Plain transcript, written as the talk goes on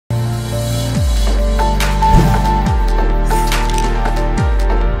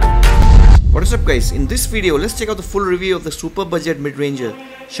up guys, in this video let's check out the full review of the super budget mid-ranger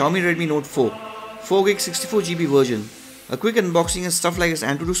Xiaomi Redmi Note 4 4GB 64GB version, a quick unboxing and stuff like its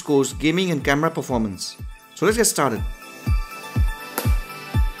AnTuTu scores, gaming and camera performance. So let's get started.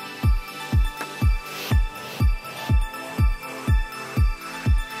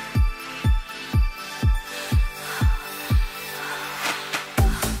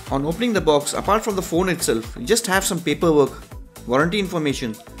 On opening the box, apart from the phone itself, you just have some paperwork, warranty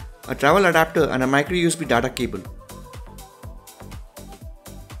information, a travel adapter and a micro USB data cable.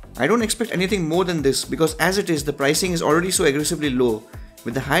 I don't expect anything more than this because as it is, the pricing is already so aggressively low,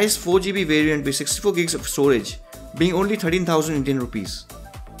 with the highest 4GB variant with 64GB of storage being only 13,000 Indian rupees.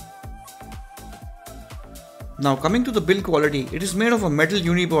 Now coming to the build quality, it is made of a metal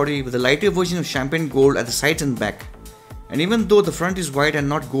unibody with a lighter version of champagne gold at the sides and back. And even though the front is white and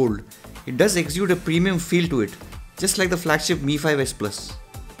not gold, it does exude a premium feel to it, just like the flagship Mi 5S Plus.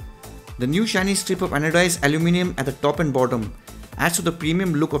 The new shiny strip of anodized aluminium at the top and bottom adds to the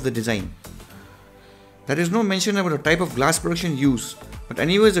premium look of the design. There is no mention about the type of glass production used, but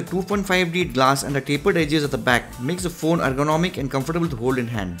anyways the 2.5D glass and the tapered edges at the back makes the phone ergonomic and comfortable to hold in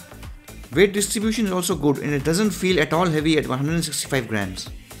hand. Weight distribution is also good and it doesn't feel at all heavy at 165 grams.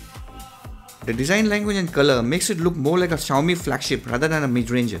 The design language and color makes it look more like a Xiaomi flagship rather than a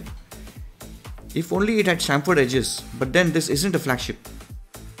mid-ranger. If only it had chamfered edges, but then this isn't a flagship.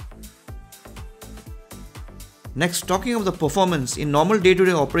 Next, talking of the performance in normal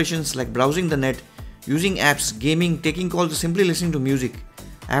day-to-day operations like browsing the net, using apps, gaming, taking calls or simply listening to music,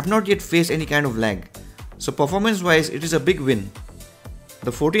 I have not yet faced any kind of lag. So performance-wise, it is a big win.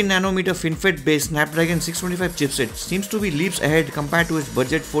 The 14nm FinFET based Snapdragon 625 chipset seems to be leaps ahead compared to its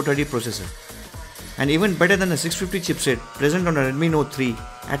budget 430 processor. And even better than the 650 chipset present on the Redmi Note 3,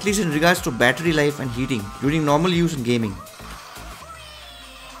 at least in regards to battery life and heating during normal use in gaming.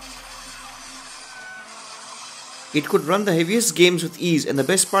 It could run the heaviest games with ease, and the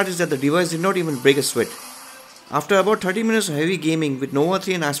best part is that the device did not even break a sweat. After about 30 minutes of heavy gaming with Nova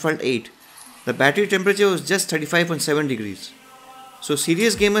 3 and Asphalt 8, the battery temperature was just 35.7 degrees. So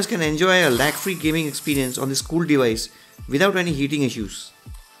serious gamers can enjoy a lag-free gaming experience on this cool device without any heating issues.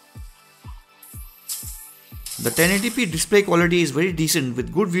 The 1080p display quality is very decent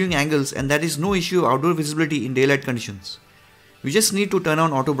with good viewing angles, and there is no issue of outdoor visibility in daylight conditions. We just need to turn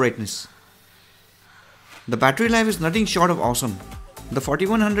on auto brightness. The battery life is nothing short of awesome. The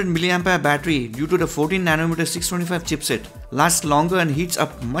 4100 mAh battery due to the 14nm 625 chipset lasts longer and heats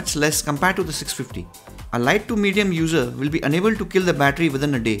up much less compared to the 650. A light to medium user will be unable to kill the battery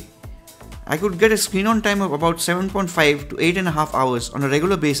within a day. I could get a screen on time of about 7.5 to 8.5 hours on a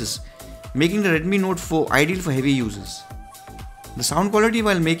regular basis, making the Redmi Note 4 ideal for heavy users. The sound quality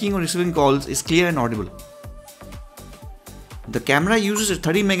while making or receiving calls is clear and audible. The camera uses a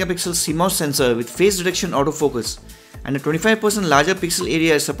 30MP CMOS sensor with face detection autofocus, and a 25% larger pixel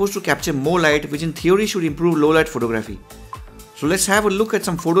area is supposed to capture more light, which in theory should improve low light photography. So let's have a look at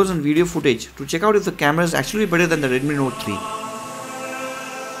some photos and video footage to check out if the camera is actually better than the Redmi Note 3.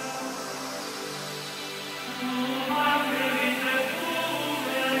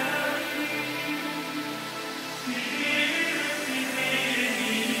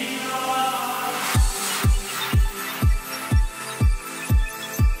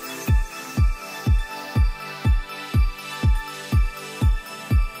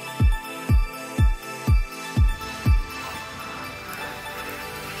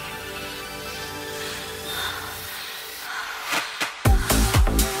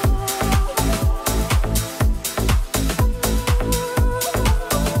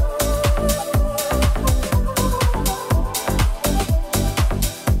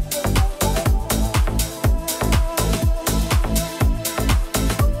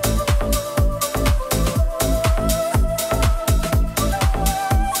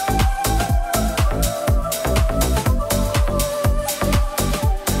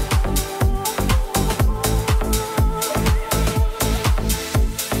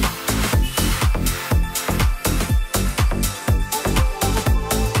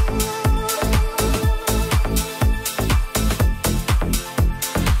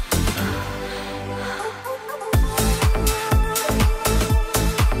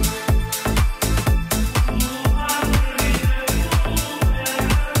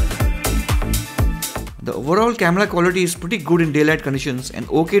 The overall camera quality is pretty good in daylight conditions and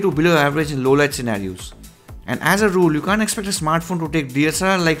okay to below average in low light scenarios. And as a rule, you can't expect a smartphone to take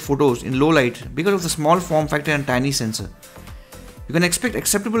DSLR-like photos in low light because of the small form factor and tiny sensor. You can expect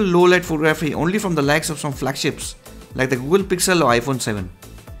acceptable low light photography only from the likes of some flagships like the Google Pixel or iPhone 7.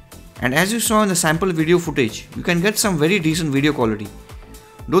 And as you saw in the sample video footage, you can get some very decent video quality.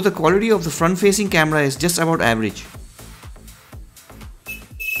 though the quality of the front-facing camera is just about average.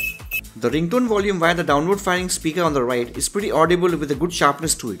 The ringtone volume via the downward firing speaker on the right is pretty audible with a good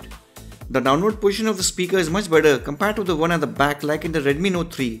sharpness to it. The downward position of the speaker is much better compared to the one at the back like in the Redmi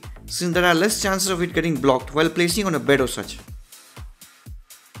Note 3, since there are less chances of it getting blocked while placing on a bed or such.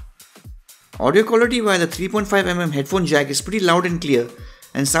 Audio quality via the 3.5mm headphone jack is pretty loud and clear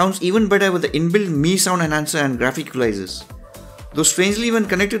and sounds even better with the inbuilt Mi sound enhancer and graphic equalizers. Though strangely when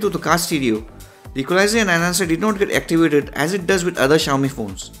connected to the car stereo, the equalizer and enhancer did not get activated as it does with other Xiaomi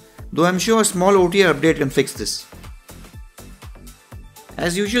phones, though I'm sure a small OTA update can fix this.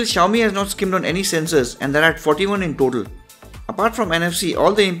 As usual, Xiaomi has not skimmed on any sensors and there are 41 in total. Apart from NFC,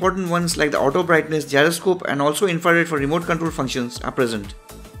 all the important ones like the auto brightness, gyroscope and also infrared for remote control functions are present.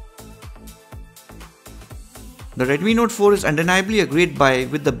 The Redmi Note 4 is undeniably a great buy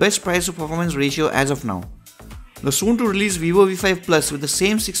with the best price to performance ratio as of now. The soon to release Vivo V5 Plus with the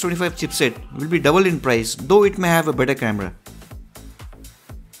same 625 chipset will be double in price, though it may have a better camera.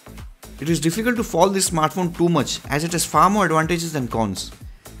 It is difficult to fault this smartphone too much as it has far more advantages than cons.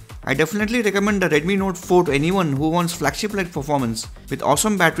 I definitely recommend the Redmi Note 4 to anyone who wants flagship-like performance with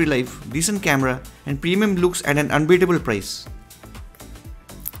awesome battery life, decent camera and premium looks at an unbeatable price.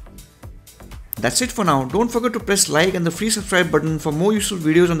 That's it for now. Don't forget to press like and the free subscribe button for more useful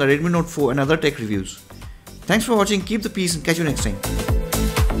videos on the Redmi Note 4 and other tech reviews. Thanks for watching, keep the peace and catch you next time.